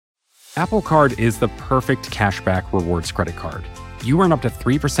Apple Card is the perfect cashback rewards credit card. You earn up to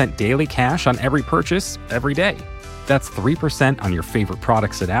 3% daily cash on every purchase every day. That's 3% on your favorite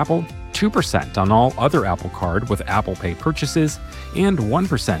products at Apple, 2% on all other Apple Card with Apple Pay purchases, and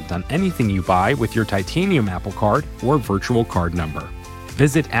 1% on anything you buy with your titanium Apple Card or virtual card number.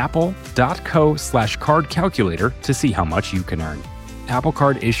 Visit apple.co/card calculator to see how much you can earn. Apple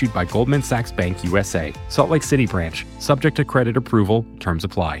Card issued by Goldman Sachs Bank USA, Salt Lake City branch, subject to credit approval, terms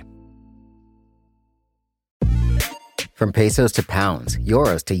apply. From pesos to pounds,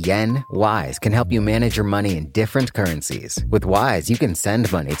 euros to yen, Wise can help you manage your money in different currencies. With Wise, you can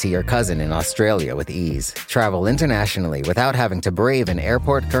send money to your cousin in Australia with ease, travel internationally without having to brave an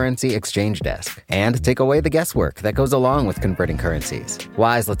airport currency exchange desk, and take away the guesswork that goes along with converting currencies.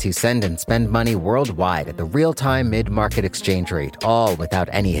 Wise lets you send and spend money worldwide at the real-time mid-market exchange rate, all without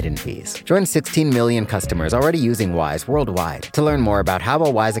any hidden fees. Join 16 million customers already using Wise worldwide. To learn more about how a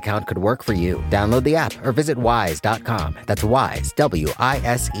Wise account could work for you, download the app or visit wise.com. That's Wise,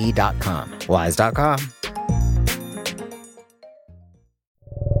 WISE.com. Wise.com.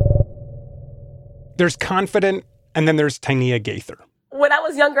 There's Confident, and then there's Tynia Gaither. When I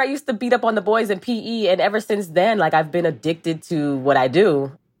was younger, I used to beat up on the boys in PE, and ever since then, I've been addicted to what I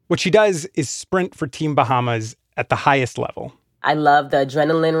do. What she does is sprint for Team Bahamas at the highest level. I love the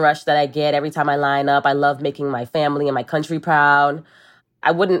adrenaline rush that I get every time I line up. I love making my family and my country proud.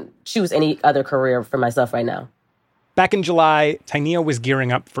 I wouldn't choose any other career for myself right now. Back in July, Tynia was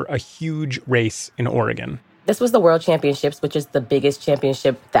gearing up for a huge race in Oregon. This was the World Championships, which is the biggest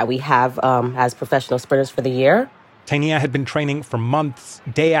championship that we have as professional sprinters for the year. Tynia had been training for months,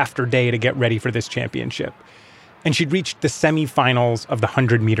 day after day, to get ready for this championship. And she'd reached the semifinals of the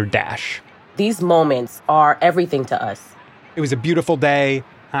 100-meter dash. These moments are everything to us. It was a beautiful day,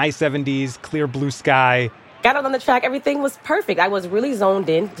 high 70s, clear blue sky. Got out on the track, everything was perfect. I was really zoned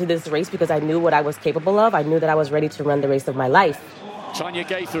in to this race because I knew what I was capable of. I knew that I was ready to run the race of my life. Tynia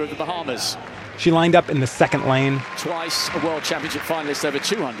Gaither of the Bahamas. She lined up in the second lane. Twice a World Championship finalist over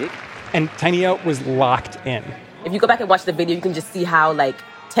 200. And Tynia was locked in. If you go back and watch the video, you can just see how,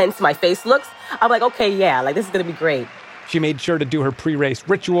 tense my face looks. I'm like, okay, yeah, this is going to be great. She made sure to do her pre-race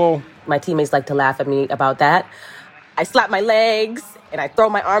ritual. My teammates like to laugh at me about that. I slap my legs, and I throw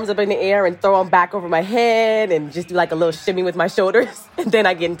my arms up in the air and throw them back over my head and just do a little shimmy with my shoulders. And then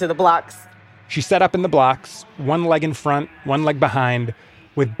I get into the blocks. She set up in the blocks, one leg in front, one leg behind,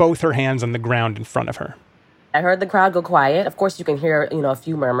 with both her hands on the ground in front of her. I heard the crowd go quiet. Of course, you can hear, a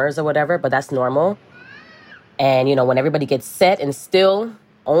few murmurs or whatever, but that's normal. And, when everybody gets set and still,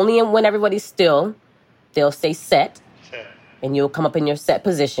 only when everybody's still, they'll say set. And you'll come up in your set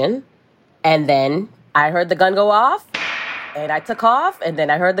position. And then I heard the gun go off. And I took off, and then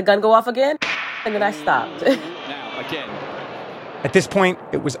I heard the gun go off again, and then I stopped. Now, again. At this point,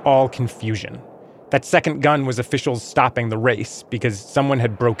 it was all confusion. That second gun was officials stopping the race because someone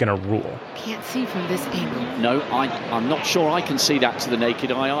had broken a rule. Can't see from this angle. No, I'm not sure I can see that to the naked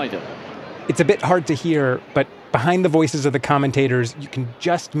eye either. It's a bit hard to hear, but behind the voices of the commentators, you can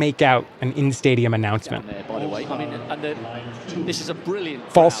just make out an in-stadium announcement. Down there, by the way. This is a brilliant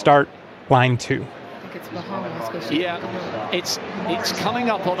False crowd. start, line 2. It's Bahamas. Yeah, it's coming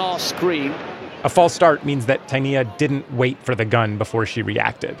up on our screen. A false start means that Tynia didn't wait for the gun before she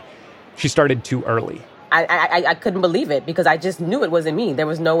reacted. She started too early. I couldn't believe it because I just knew it wasn't me. There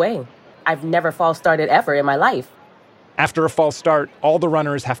was no way. I've never false started ever in my life. After a false start, all the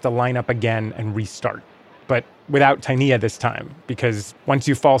runners have to line up again and restart. But without Tynia this time, because once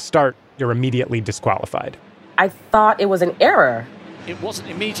you false start, you're immediately disqualified. I thought it was an error. It wasn't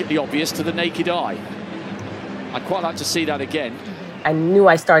immediately obvious to the naked eye. I'd quite like to see that again. I knew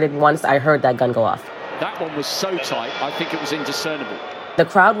I started once I heard that gun go off. That one was so tight, I think it was indiscernible. The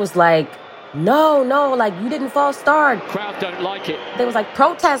crowd was like, no, you didn't false start. Crowd don't like it. They was like,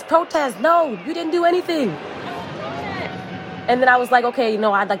 protest, no, you didn't do anything. And then I was like, okay,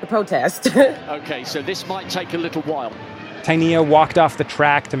 I'd like to protest. Okay, so this might take a little while. Tynia walked off the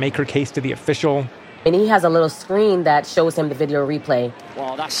track to make her case to the official. And he has a little screen that shows him the video replay.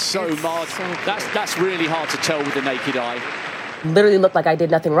 Wow, that's so marginal. That's really hard to tell with the naked eye. Literally looked like I did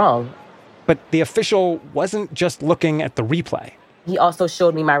nothing wrong. But the official wasn't just looking at the replay. He also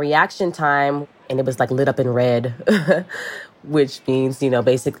showed me my reaction time, and it was lit up in red, which means,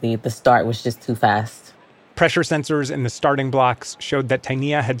 basically the start was just too fast. Pressure sensors in the starting blocks showed that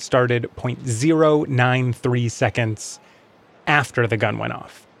Tynia had started 0.093 seconds after the gun went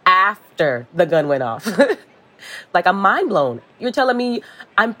off. After the gun went off. I'm mind blown. You're telling me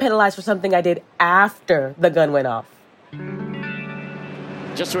I'm penalized for something I did after the gun went off.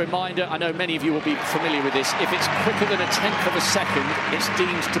 Just a reminder, I know many of you will be familiar with this, if it's quicker than a tenth of a second, it's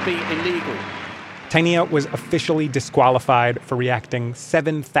deemed to be illegal. Tainea was officially disqualified for reacting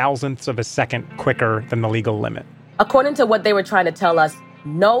 7/1000ths of a second quicker than the legal limit. According to what they were trying to tell us,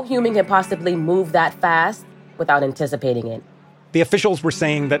 no human can possibly move that fast without anticipating it. The officials were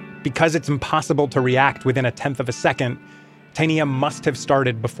saying that because it's impossible to react within a tenth of a second, Tainea must have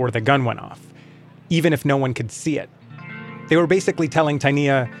started before the gun went off, even if no one could see it. They were basically telling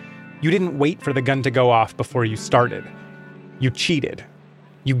Tainea, you didn't wait for the gun to go off before you started. You cheated.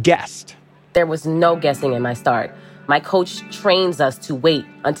 You guessed. There was no guessing in my start. My coach trains us to wait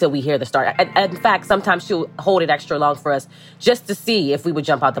until we hear the start. In fact, sometimes she'll hold it extra long for us just to see if we would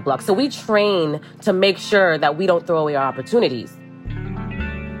jump out the block. So we train to make sure that we don't throw away our opportunities.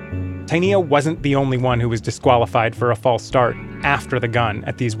 Tainea wasn't the only one who was disqualified for a false start after the gun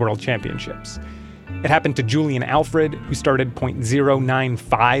at these World Championships. It happened to Julian Alfred, who started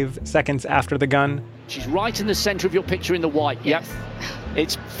 0.095 seconds after the gun. She's right in the center of your picture in the white. Yep.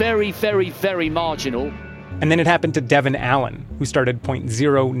 It's very, very, very marginal. And then it happened to Devin Allen, who started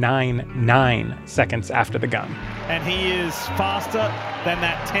 0.099 seconds after the gun. And he is faster than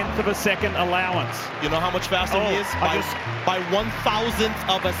that tenth of a second allowance. You know how much faster he is? By 1,000th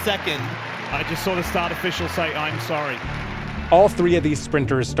of a second. I just saw the start official say, I'm sorry. All three of these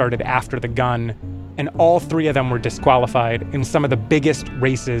sprinters started after the gun, and all three of them were disqualified in some of the biggest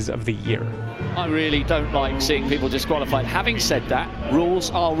races of the year. I really don't like seeing people disqualified. Having said that, rules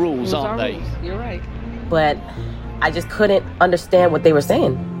are rules, aren't they? Rules. You're right. But I just couldn't understand what they were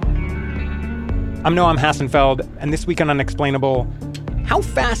saying. I'm Noam Hassenfeld, and this week on Unexplainable, how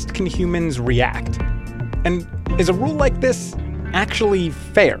fast can humans react? And is a rule like this actually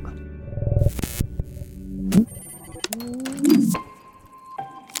fair?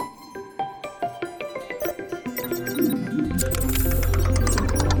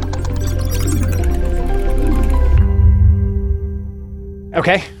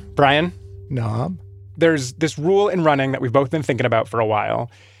 Okay, Brian. Noam. There's this rule in running that we've both been thinking about for a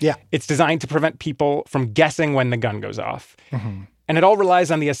while. Yeah. It's designed to prevent people from guessing when the gun goes off. Mm-hmm. And it all relies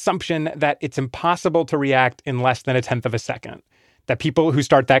on the assumption that it's impossible to react in less than a tenth of a second. That people who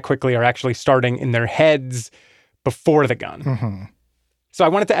start that quickly are actually starting in their heads before the gun. Mm-hmm. So I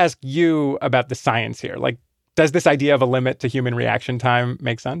wanted to ask you about the science here. Like, does this idea of a limit to human reaction time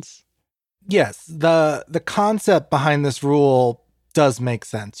make sense? Yes. The concept behind this rule does make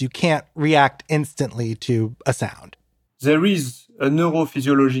sense. You can't react instantly to a sound. There is a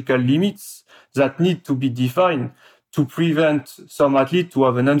neurophysiological limits that need to be defined to prevent some athlete to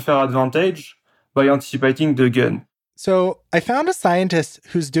have an unfair advantage by anticipating the gun. So I found a scientist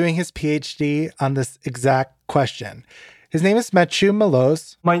who's doing his PhD on this exact question. His name is Mathieu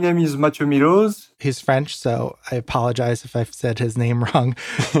Meloz. My name is Mathieu Meloz. He's French, so I apologize if I've said his name wrong.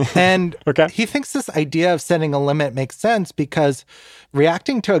 And He thinks this idea of setting a limit makes sense because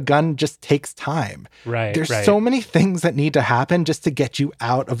reacting to a gun just takes time. Right. There's so many things that need to happen just to get you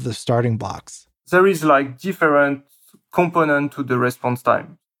out of the starting blocks. There is different component to the response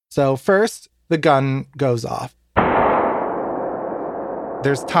time. So first, the gun goes off.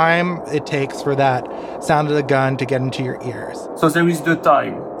 There's time it takes for that sound of the gun to get into your ears. So there is the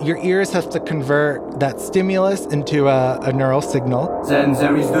time. Your ears have to convert that stimulus into a neural signal. Then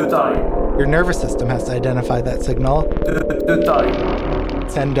there is the time. Your nervous system has to identify that signal. The time.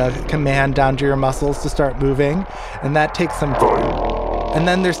 Send a command down to your muscles to start moving, and that takes some time. And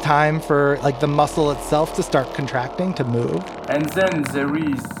then there's time for the muscle itself to start contracting, to move. And then there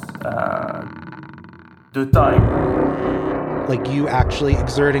is the time. You actually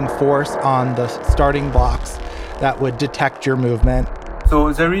exerting force on the starting blocks that would detect your movement.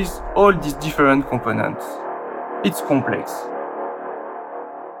 So there is all these different components. It's complex.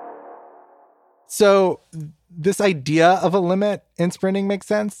 So this idea of a limit in sprinting makes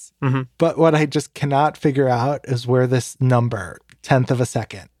sense. Mm-hmm. But what I just cannot figure out is where this number, tenth of a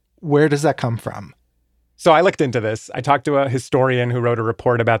second, where does that come from? So I looked into this. I talked to a historian who wrote a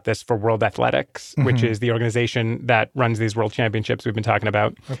report about this for World Athletics, Mm-hmm. which is the organization that runs these world championships we've been talking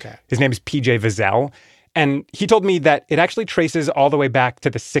about. Okay. His name is PJ Vizel. And he told me that it actually traces all the way back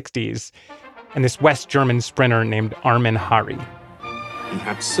to the 60s and this West German sprinter named Armin Hari. He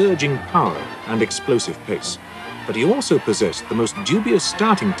had surging power and explosive pace, but he also possessed the most dubious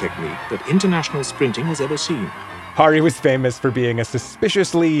starting technique that international sprinting has ever seen. Hari was famous for being a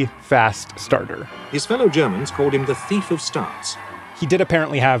suspiciously fast starter. His fellow Germans called him the thief of starts. He did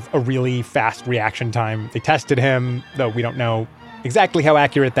apparently have a really fast reaction time. They tested him, though we don't know exactly how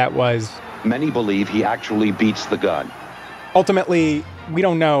accurate that was. Many believe he actually beats the gun. Ultimately, we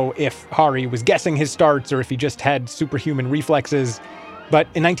don't know if Hari was guessing his starts or if he just had superhuman reflexes. But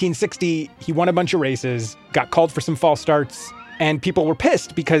in 1960, he won a bunch of races, got called for some false starts, and people were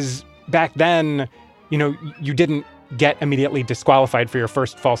pissed because back then, you didn't get immediately disqualified for your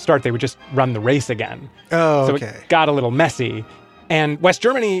first false start. They would just run the race again. Oh, so okay. it got a little messy. And West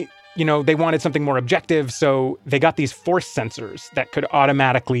Germany, they wanted something more objective, so they got these force sensors that could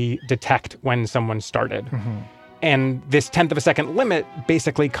automatically detect when someone started. Mm-hmm. And this tenth of a second limit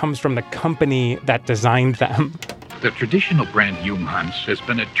basically comes from the company that designed them. The traditional brand Junghans has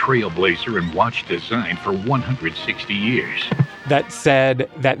been a trailblazer in watch design for 160 years. That said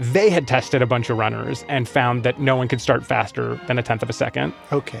that they had tested a bunch of runners and found that no one could start faster than a tenth of a second.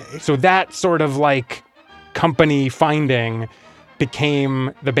 Okay. So that sort of like company finding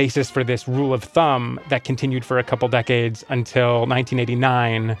became the basis for this rule of thumb that continued for a couple decades until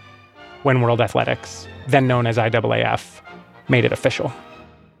 1989, when World Athletics, then known as IAAF, made it official.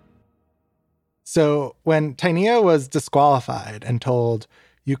 So when Tainio was disqualified and told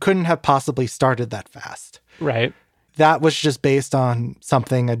you couldn't have possibly started that fast. Right. That was just based on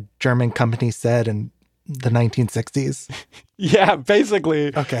something a German company said in the 1960s? Yeah,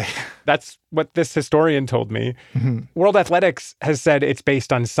 basically. Okay. That's what this historian told me. Mm-hmm. World Athletics has said it's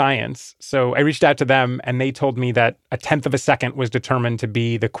based on science. So I reached out to them and they told me that a tenth of a second was determined to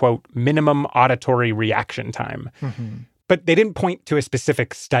be the, quote, minimum auditory reaction time. Mm-hmm. But they didn't point to a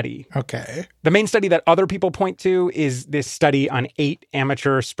specific study. Okay. The main study that other people point to is this study on 8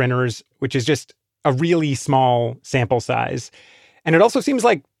 amateur sprinters, which is just a really small sample size. And it also seems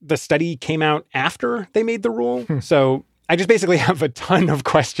like the study came out after they made the rule. So I just basically have a ton of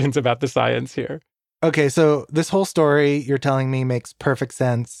questions about the science here. Okay, so this whole story you're telling me makes perfect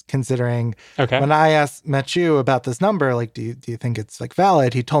sense considering when I asked Mathieu about this number, like, do you think it's like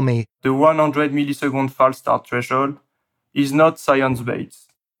valid? He told me the 100 millisecond false start threshold is not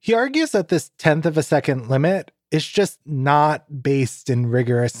science-based. He argues that this tenth of a second limit is just not based in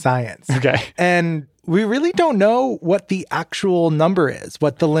rigorous science. Okay. And we really don't know what the actual number is,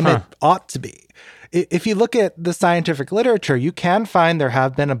 what the limit ought to be. If you look at the scientific literature, you can find there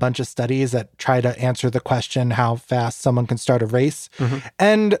have been a bunch of studies that try to answer the question how fast someone can start a race. Mm-hmm.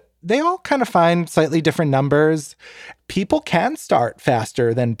 And they all kind of find slightly different numbers. People can start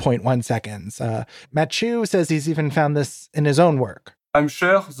faster than 0.1 seconds. Mathieu says he's even found this in his own work. I'm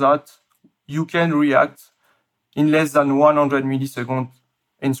sure that you can react in less than 100 milliseconds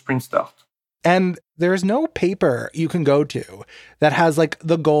in sprint start. And there's no paper you can go to that has like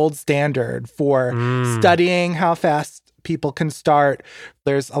the gold standard for studying how fast people can start.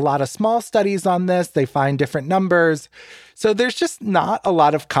 There's a lot of small studies on this. They find different numbers. So there's just not a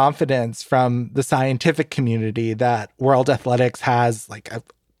lot of confidence from the scientific community that World Athletics has like a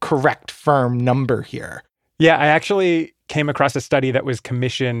correct, firm number here. Yeah, I actually came across a study that was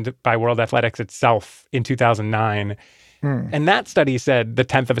commissioned by World Athletics itself in 2009. And that study said the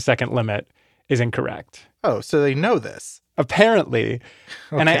tenth of a second limit is incorrect. Oh, so they know this. Apparently.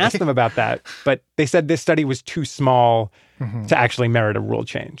 Okay. And I asked them about that, but they said this study was too small to actually merit a rule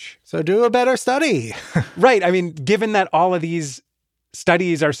change. So do a better study. Right. I mean, given that all of these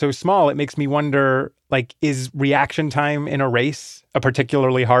studies are so small, it makes me wonder, like, is reaction time in a race a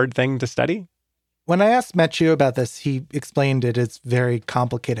particularly hard thing to study? When I asked Mathieu about this, he explained it is very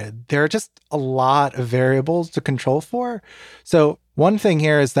complicated. There are just a lot of variables to control for. So one thing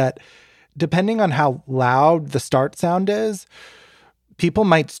here is that depending on how loud the start sound is, people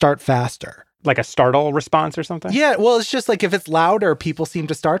might start faster. Like a startle response or something? Yeah, well, it's just like if it's louder, people seem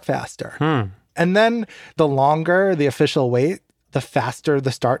to start faster. And then the longer the official wait, the faster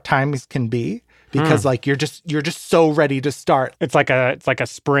the start times can be. Because like you're just so ready to start. It's like a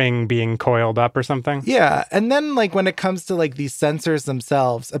spring being coiled up or something. Yeah. And then like when it comes to like these sensors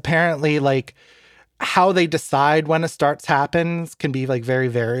themselves, apparently like how they decide when a start happens can be like very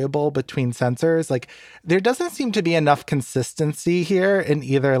variable between sensors. Like there doesn't seem to be enough consistency here in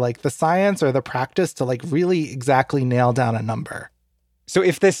either like the science or the practice to like really exactly nail down a number. So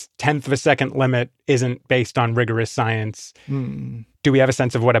if this tenth of a second limit isn't based on rigorous science, do we have a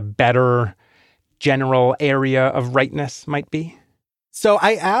sense of what a better general area of rightness might be? So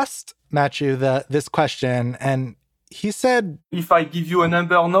I asked Mathieu this question, and he said, if I give you a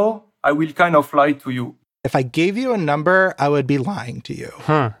number now, I will kind of lie to you. If I gave you a number, I would be lying to you.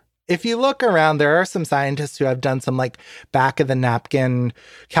 If you look around, there are some scientists who have done some like back of the napkin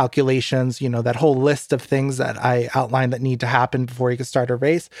calculations, you know, that whole list of things that I outlined that need to happen before you can start a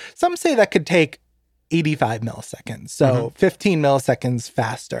race. Some say that could take 85 milliseconds. So 15 milliseconds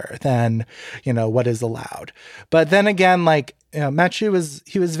faster than, you know, what is allowed. But then again, like, you know, Mathieu was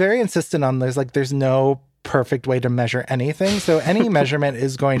very insistent on there's no perfect way to measure anything. So any measurement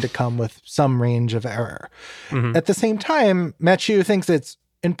is going to come with some range of error. Mm-hmm. At the same time, Mathieu thinks it's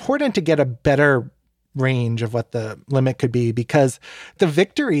important to get a better range of what the limit could be because the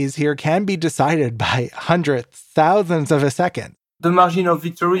victories here can be decided by hundredths, thousands of a second. The margin of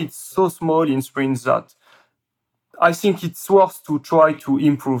victory is so small in sprints that I think it's worth to try to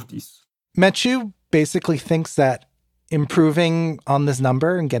improve this. Mathieu basically thinks that improving on this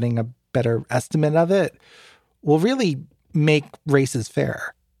number and getting a better estimate of it will really make races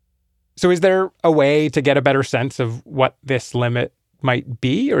fair. So is there a way to get a better sense of what this limit might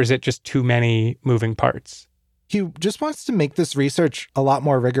be, or is it just too many moving parts? He just wants to make this research a lot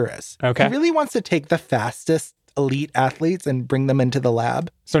more rigorous. Okay. He really wants to take the fastest elite athletes and bring them into the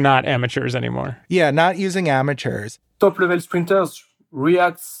lab. So not amateurs anymore. Yeah, not using amateurs. Top-level sprinters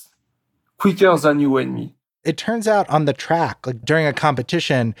react quicker than you and me. It turns out on the track, like during a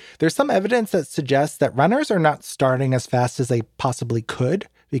competition, there's some evidence that suggests that runners are not starting as fast as they possibly could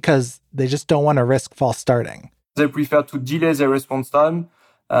because they just don't want to risk false starting. They prefer to delay their response time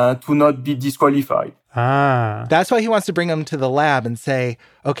to not be disqualified. That's why he wants to bring them to the lab and say,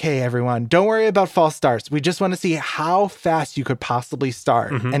 okay, everyone, don't worry about false starts. We just want to see how fast you could possibly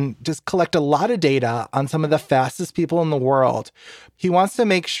start and just collect a lot of data on some of the fastest people in the world. He wants to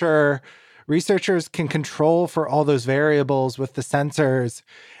make sure researchers can control for all those variables with the sensors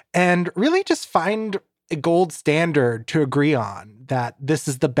and really just find a gold standard to agree on that this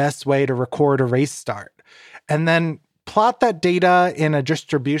is the best way to record a race start. And then plot that data in a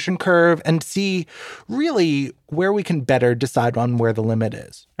distribution curve and see really where we can better decide on where the limit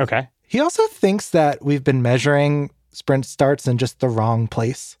is. Okay. He also thinks that we've been measuring sprint starts in just the wrong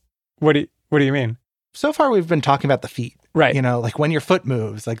place. What do you mean? So far, we've been talking about the feet. Right. You know, like when your foot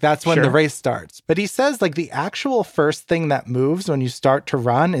moves, like that's when the race starts. But he says like the actual first thing that moves when you start to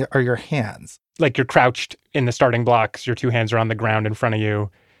run are your hands. Like you're crouched in the starting blocks, your two hands are on the ground in front of you,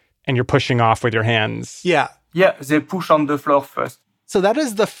 and you're pushing off with your hands. Yeah. Yeah, they push on the floor first. So that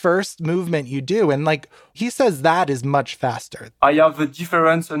is the first movement you do. And like he says that is much faster. I have an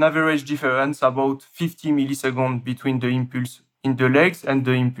average difference, about 50 milliseconds between the impulse in the legs and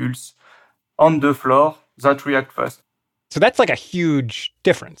the impulse on the floor that react fast. So that's like a huge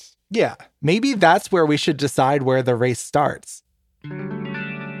difference. Yeah. Maybe that's where we should decide where the race starts.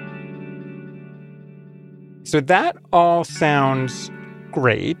 So that all sounds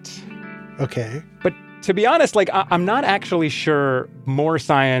great. Okay. But to be honest, like I'm not actually sure more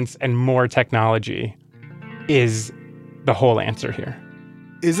science and more technology is the whole answer here.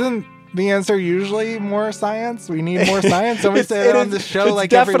 Isn't the answer usually more science? We need more science. Don't we say that on the show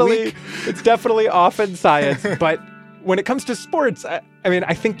like every week? It's definitely often science, but when it comes to sports, I mean,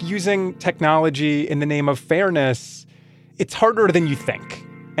 I think using technology in the name of fairness, it's harder than you think.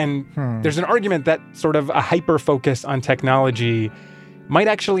 And there's an argument that sort of a hyper-focus on technology might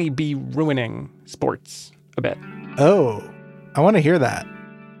actually be ruining sports a bit. Oh, I want to hear that.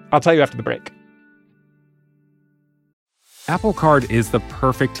 I'll tell you after the break. Apple Card is the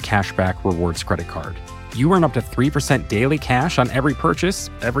perfect cashback rewards credit card. You earn up to 3% daily cash on every purchase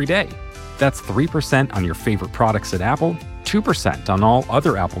every day. That's 3% on your favorite products at Apple, 2% on all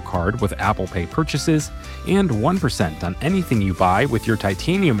other Apple Card with Apple Pay purchases, and 1% on anything you buy with your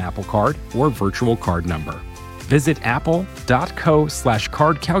titanium Apple Card or virtual card number. Visit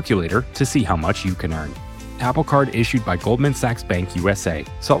apple.co/card calculator to see how much you can earn. Apple Card issued by Goldman Sachs Bank USA,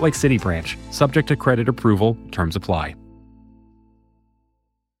 Salt Lake City branch, subject to credit approval, terms apply.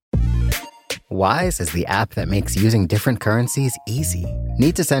 Wise is the app that makes using different currencies easy.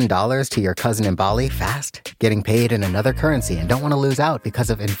 Need to send dollars to your cousin in Bali fast? Getting paid in another currency and don't want to lose out because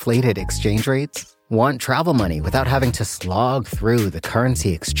of inflated exchange rates? Want travel money without having to slog through the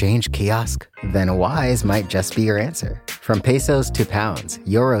currency exchange kiosk? Then Wise might just be your answer. From pesos to pounds,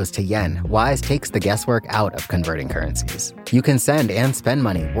 euros to yen, Wise takes the guesswork out of converting currencies. You can send and spend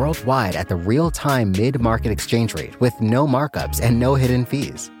money worldwide at the real-time mid-market exchange rate with no markups and no hidden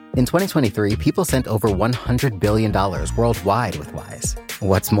fees. In 2023, people sent over $100 billion worldwide with Wise.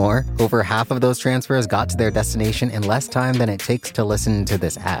 What's more, over half of those transfers got to their destination in less time than it takes to listen to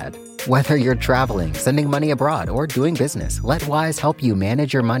this ad. Whether you're traveling, sending money abroad, or doing business, let Wise help you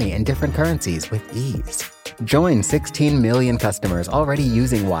manage your money in different currencies with ease. Join 16 million customers already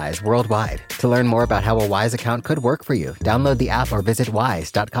using Wise worldwide. To learn more about how a Wise account could work for you, download the app or visit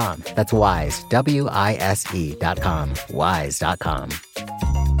wise.com. That's Wise, WISE.com. Wise.com.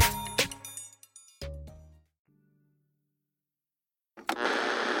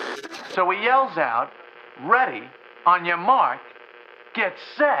 So he yells out, "Ready, on your mark, get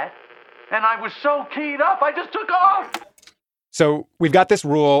set," and I was so keyed up, I just took off. So we've got this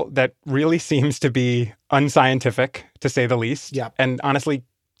rule that really seems to be unscientific, to say the least, and honestly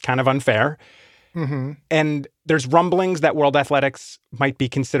kind of unfair. Mm-hmm. And there's rumblings that World Athletics might be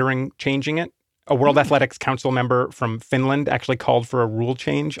considering changing it. A World Athletics Council member from Finland actually called for a rule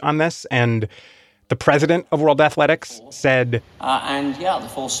change on this. And the president of World Athletics said...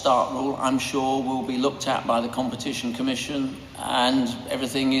 the false start rule, I'm sure, will be looked at by the Competition Commission, and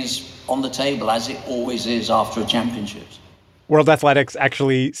everything is on the table, as it always is after a championships. World Athletics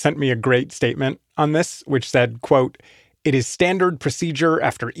actually sent me a great statement on this, which said, quote, "It is standard procedure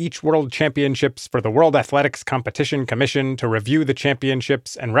after each World Championships for the World Athletics Competition Commission to review the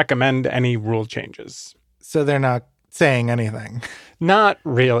championships and recommend any rule changes." So they're not saying anything. Not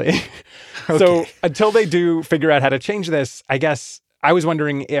really. Okay. So until they do figure out how to change this, I guess I was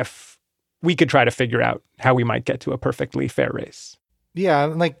wondering if we could try to figure out how we might get to a perfectly fair race. Yeah,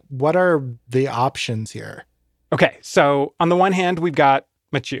 like what are the options here? Okay, so on the one hand, we've got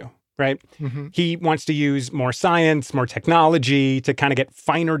Mathieu, right? Mm-hmm. He wants to use more science, more technology to kind of get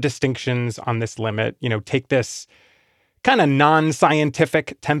finer distinctions on this limit, take this kind of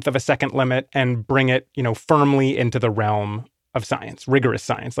non-scientific tenth of a second limit and bring it, firmly into the realm of science, rigorous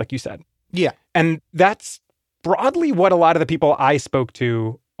science, like you said. Yeah. And that's broadly what a lot of the people I spoke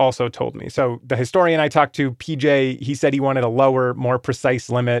to also told me. So the historian I talked to, PJ, he said he wanted a lower, more precise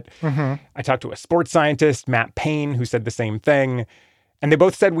limit. Mm-hmm. I talked to a sports scientist, Matt Payne, who said the same thing. And they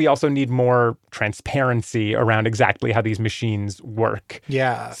both said we also need more transparency around exactly how these machines work.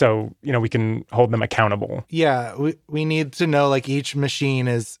 Yeah. So, we can hold them accountable. Yeah. We need to know, like, each machine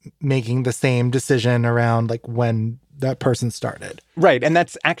is making the same decision around, like, when that person started. Right. And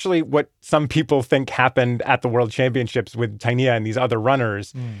that's actually what some people think happened at the World Championships with Tainea and these other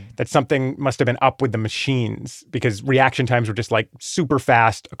runners, that something must have been up with the machines because reaction times were just, like, super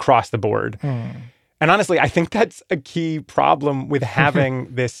fast across the board. And honestly, I think that's a key problem with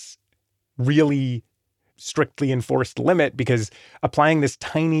having this really strictly enforced limit, because applying this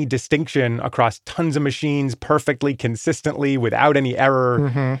tiny distinction across tons of machines perfectly, consistently, without any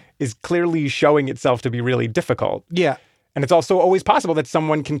error is clearly showing itself to be really difficult. Yeah. And it's also always possible that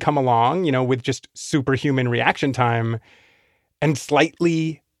someone can come along, with just superhuman reaction time and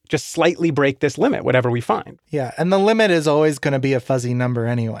slightly break this limit, whatever we find. Yeah. And the limit is always going to be a fuzzy number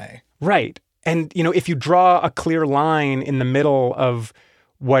anyway. Right. And, if you draw a clear line in the middle of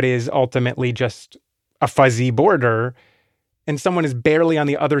what is ultimately just a fuzzy border, and someone is barely on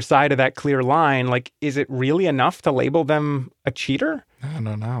the other side of that clear line, like, is it really enough to label them a cheater? I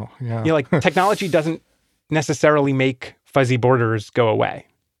don't know. Yeah. Technology doesn't necessarily make fuzzy borders go away.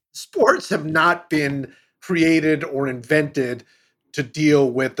 Sports have not been created or invented to deal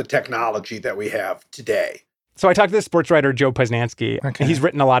with the technology that we have today. So I talked to the sports writer Joe Posnanski, Okay. and he's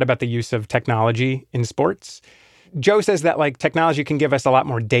written a lot about the use of technology in sports. Joe says that, like, technology can give us a lot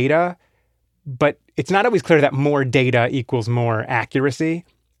more data, but it's not always clear that more data equals more accuracy,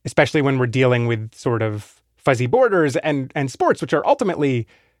 especially when we're dealing with sort of fuzzy borders and sports, which are ultimately,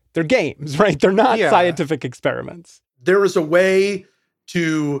 they're games, right? They're not scientific experiments. There is a way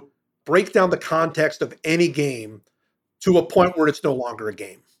to break down the context of any game to a point where it's no longer a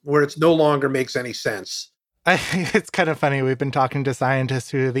game, where it's no longer makes any sense. It's kind of funny. We've been talking to scientists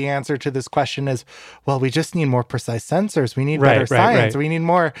who the answer to this question is, well, we just need more precise sensors. We need better science. Right. We need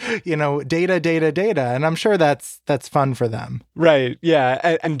more, data. And I'm sure that's fun for them. Right.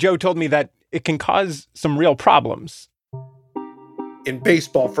 Yeah. And Joe told me that it can cause some real problems. In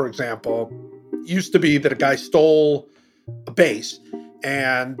baseball, for example, it used to be that a guy stole a base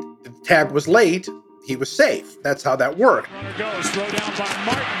and the tag was late. He was safe. That's how that worked. Runner goes, throw down by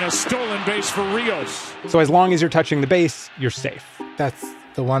Martin, a stolen base for Rios. So as long as you're touching the base, you're safe. That's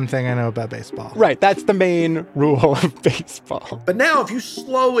the one thing I know about baseball. Right. That's the main rule of baseball. But now if you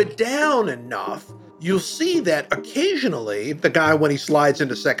slow it down enough, you'll see that occasionally the guy, when he slides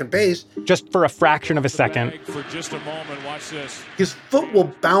into second base, just for a fraction of a second, for just a moment, watch this. His foot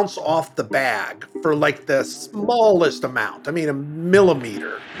will bounce off the bag for like the smallest amount. I mean, a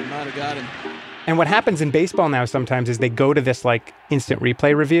millimeter. You might have got him. And what happens in baseball now sometimes is they go to this, like, instant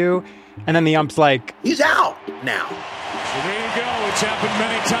replay review, and then the ump's like, he's out now. So there you go. It's happened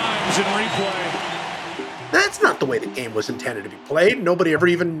many times in replay. That's not the way the game was intended to be played. Nobody ever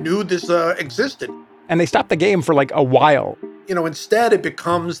even knew this existed. And they stopped the game for, like, a while. Instead it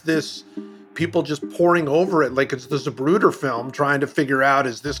becomes this people just poring over it like it's the Zapruder film, trying to figure out,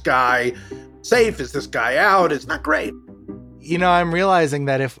 is this guy safe? Is this guy out? It's not great. I'm realizing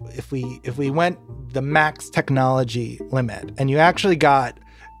that if we went the max technology limit and you actually got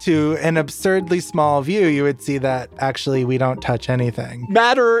to an absurdly small view, you would see that actually we don't touch anything.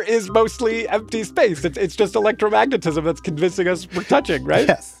 Matter is mostly empty space. It's just electromagnetism that's convincing us we're touching, right?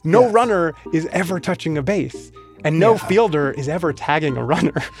 Yes. No runner is ever touching a base. And no fielder is ever tagging a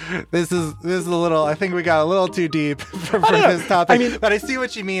runner. This is a little, I think we got a little too deep for this topic. I mean, but I see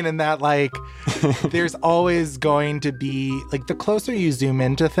what you mean in that, like, there's always going to be, like, the closer you zoom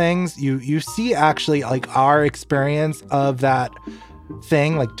into things, you see actually, like, our experience of that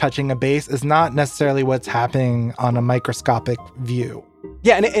thing, like touching a base, is not necessarily what's happening on a microscopic view.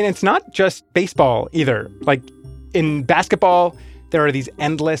 Yeah, and it's not just baseball either. Like, in basketball, there are these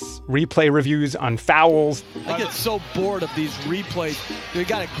endless replay reviews on fouls. I get so bored of these replays. They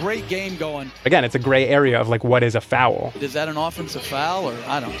got a great game going. Again, it's a gray area of like, what is a foul? Is that an offensive foul or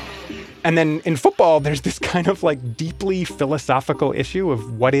I don't know. And then in football, there's this kind of like deeply philosophical issue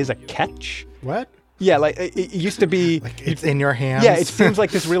of what is a catch? What? Yeah, like it used to be... like it's in your hands? Yeah, it seems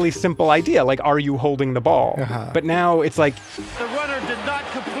like this really simple idea. Like, are you holding the ball? Uh-huh. But now it's like... The runner did not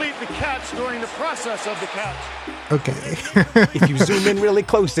complete the catch during the process of the catch. Okay. If you zoom in really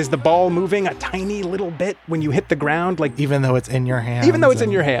close, is the ball moving a tiny little bit when you hit the ground? Like, even though it's in your hands? Even though it's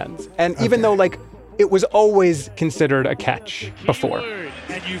in your hands. And even though, like, it was always considered a catch before.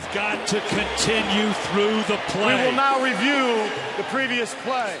 And you've got to continue through the play. We will now review the previous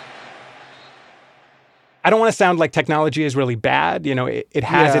play. I don't want to sound like technology is really bad. You know, it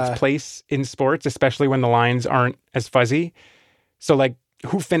has its place in sports, especially when the lines aren't as fuzzy. So, like,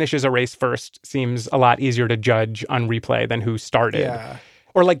 who finishes a race first seems a lot easier to judge on replay than who started. Yeah.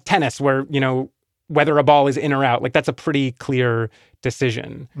 Or like tennis, where, you know, whether a ball is in or out, like that's a pretty clear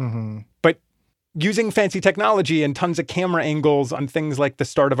decision. Mm-hmm. But using fancy technology and tons of camera angles on things like the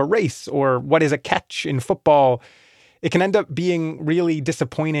start of a race or what is a catch in football, it can end up being really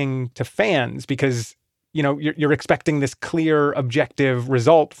disappointing to fans because, you know, you're expecting this clear, objective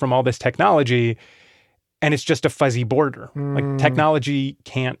result from all this technology, and it's just a fuzzy border. Like, technology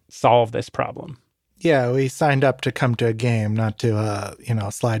can't solve this problem. Yeah, we signed up to come to a game, not to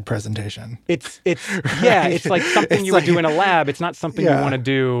a, slide presentation. It's yeah, it's like something you would do in a lab. It's not something you want to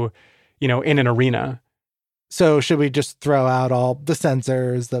do, you know, in an arena. So should we just throw out all the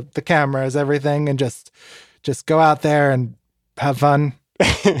sensors, the cameras, everything, and just go out there and have fun?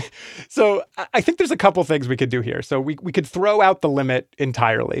 So I think there's a couple things we could do here. So we could throw out the limit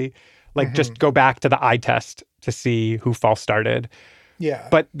entirely, like just go back to the eye test to see who false started. Yeah.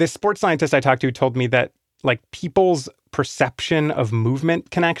 But this sports scientist I talked to told me that like people's perception of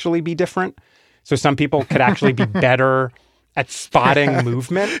movement can actually be different. So some people could actually be better at spotting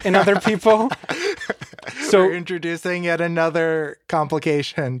movement in other people. So we're introducing yet another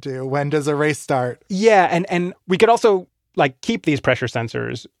complication to when does a race start? Yeah, and we could also like keep these pressure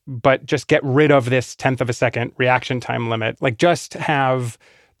sensors, but just get rid of this 1/10 of a second reaction time limit. Like just have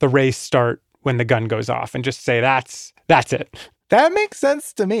the race start when the gun goes off and just say that's it. That makes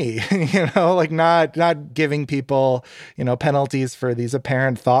sense to me, like not giving people, penalties for these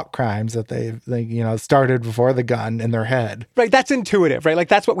apparent thought crimes that they started before the gun in their head. Right. That's intuitive, right? Like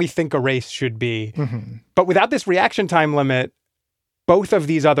that's what we think a race should be. Mm-hmm. But without this reaction time limit, both of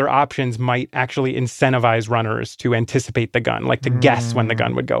these other options might actually incentivize runners to anticipate the gun, like to guess when the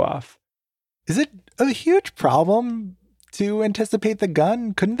gun would go off. Is it a huge problem to anticipate the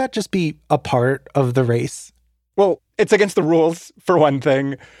gun? Couldn't that just be a part of the race? Well, it's against the rules, for one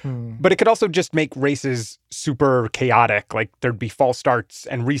thing, but it could also just make races super chaotic. Like there'd be false starts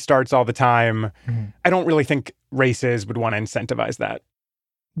and restarts all the time. I don't really think races would want to incentivize that.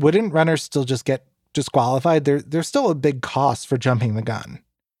 Wouldn't runners still just get disqualified? There's still a big cost for jumping the gun.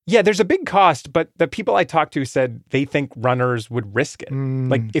 Yeah, there's a big cost, but the people I talked to said they think runners would risk it.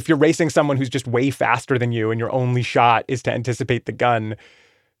 Like if you're racing someone who's just way faster than you and your only shot is to anticipate the gun,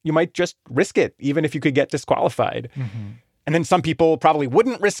 you might just risk it, even if you could get disqualified. And then some people probably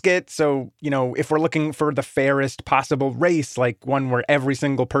wouldn't risk it. So, if we're looking for the fairest possible race, like one where every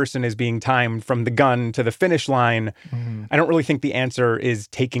single person is being timed from the gun to the finish line, I don't really think the answer is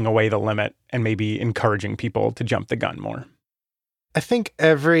taking away the limit and maybe encouraging people to jump the gun more. I think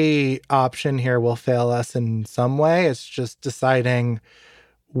every option here will fail us in some way. It's just deciding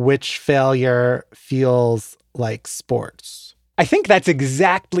which failure feels like sports. I think that's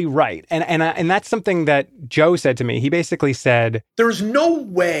exactly right. And that's something that Joe said to me. He basically said, there's no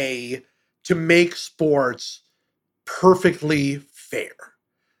way to make sports perfectly fair.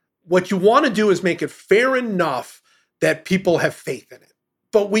 What you want to do is make it fair enough that people have faith in it.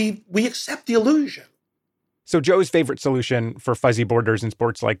 But we accept the illusion. So Joe's favorite solution for fuzzy borders in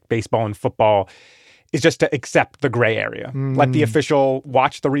sports like baseball and football is just to accept the gray area. Let the official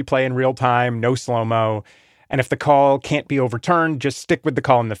watch the replay in real time, no slow-mo, And if the call can't be overturned, just stick with the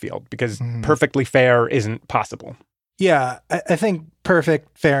call in the field because perfectly fair isn't possible. Yeah, I think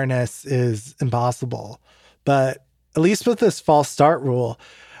perfect fairness is impossible. But at least with this false start rule,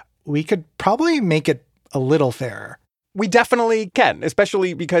 we could probably make it a little fairer. We definitely can,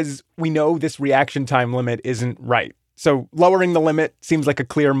 especially because we know this reaction time limit isn't right. So lowering the limit seems like a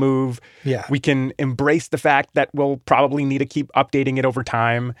clear move. Yeah. We can embrace the fact that we'll probably need to keep updating it over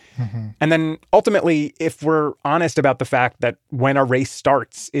time. And then ultimately, if we're honest about the fact that when a race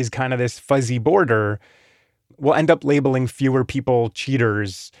starts is kind of this fuzzy border, we'll end up labeling fewer people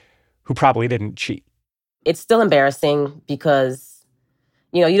cheaters who probably didn't cheat. It's still embarrassing because,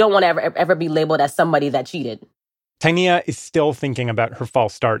 you don't want to ever be labeled as somebody that cheated. Tainea is still thinking about her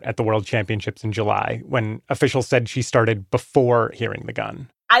false start at the World Championships in July when officials said she started before hearing the gun.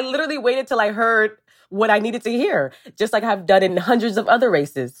 I literally waited till I heard what I needed to hear, just like I've done in hundreds of other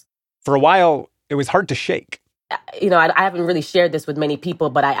races. For a while, it was hard to shake. I haven't really shared this with many people,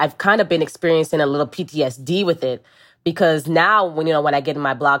 but I've kind of been experiencing a little PTSD with it because now when I get in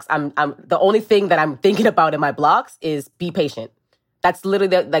my blocks, I'm the only thing that I'm thinking about in my blocks is be patient. That's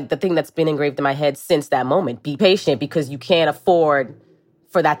literally the thing that's been engraved in my head since that moment. Be patient because you can't afford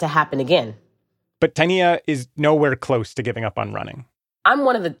for that to happen again. But Tainea is nowhere close to giving up on running. I'm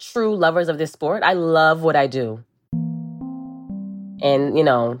one of the true lovers of this sport. I love what I do. And,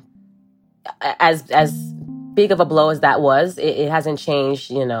 as big of a blow as that was, it hasn't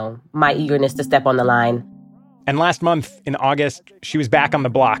changed, my eagerness to step on the line. And last month, in August, she was back on the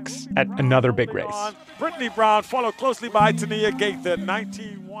blocks at another big race. Brittany Brown, followed closely by Tainea Gaither,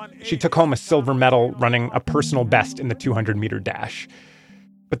 19-1. She took home a silver medal running a personal best in the 200-meter dash.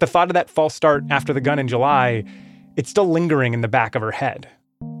 But the thought of that false start after the gun in July, it's still lingering in the back of her head.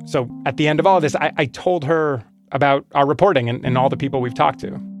 So at the end of all this, I told her about our reporting and all the people we've talked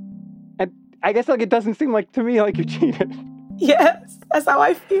to. And I guess it doesn't seem like to me like you cheated. Yes, that's how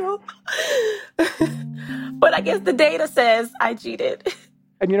I feel. But I guess the data says I cheated.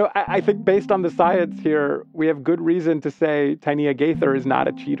 And, I think based on the science here, we have good reason to say Tainea Gaither is not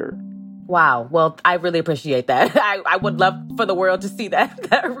a cheater. Wow. Well, I really appreciate that. I would love for the world to see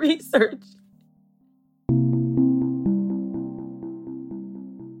that research.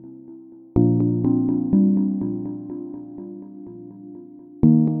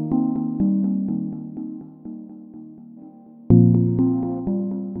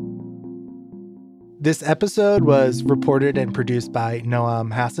 This episode was reported and produced by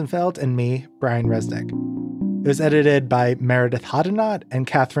Noam Hassenfeld and me, Brian Resnick. It was edited by Meredith Hodenot and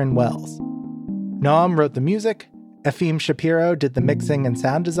Catherine Wells. Noam wrote the music, Efim Shapiro did the mixing and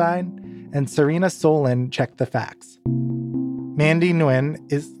sound design, and Serena Solin checked the facts. Mandy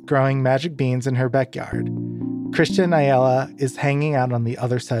Nguyen is growing magic beans in her backyard. Christian Ayala is hanging out on the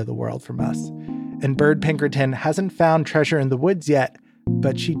other side of the world from us. And Bird Pinkerton hasn't found treasure in the woods yet,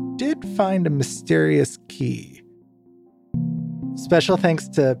 but she did find a mysterious key. Special thanks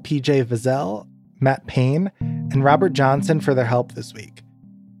to PJ Vizel, Matt Payne, and Robert Johnson for their help this week.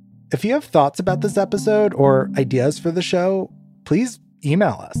 If you have thoughts about this episode or ideas for the show, please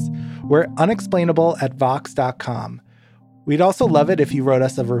email us. We're unexplainable@vox.com. We'd also love it if you wrote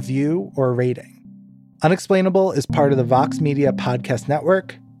us a review or a rating. Unexplainable is part of the Vox Media Podcast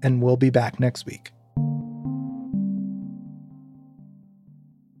Network, and we'll be back next week.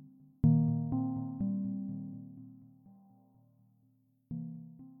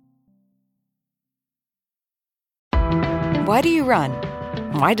 Why do you run?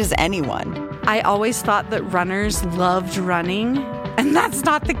 Why does anyone? I always thought that runners loved running, and that's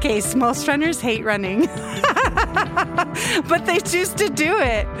not the case. Most runners hate running, but they choose to do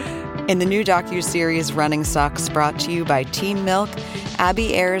it. In the new docuseries Running Sucks, brought to you by Team Milk,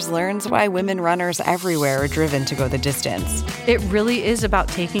 Abby Ayers learns why women runners everywhere are driven to go the distance. It really is about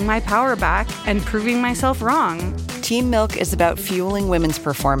taking my power back and proving myself wrong. Team Milk is about fueling women's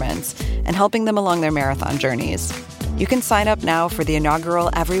performance and helping them along their marathon journeys. You can sign up now for the inaugural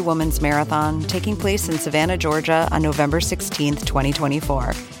Every Woman's Marathon taking place in Savannah, Georgia on November 16th,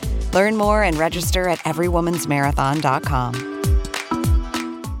 2024. Learn more and register at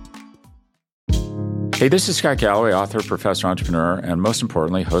everywomansmarathon.com. Hey, this is Scott Galloway, author, professor, entrepreneur, and most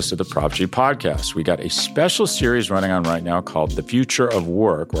importantly, host of the Prop G podcast. We got a special series running on right now called The Future of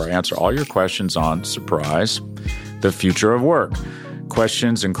Work, where I answer all your questions on, surprise, the future of work.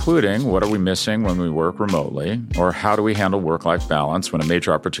 Questions including, what are we missing when we work remotely? Or how do we handle work-life balance when a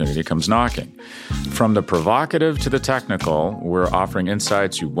major opportunity comes knocking? From the provocative to the technical, we're offering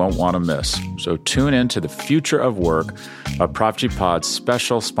insights you won't want to miss. So tune in to The Future of Work, a Prop G Pod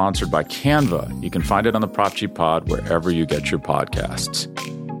special sponsored by Canva. You can find it on the Prop G Pod wherever you get your podcasts.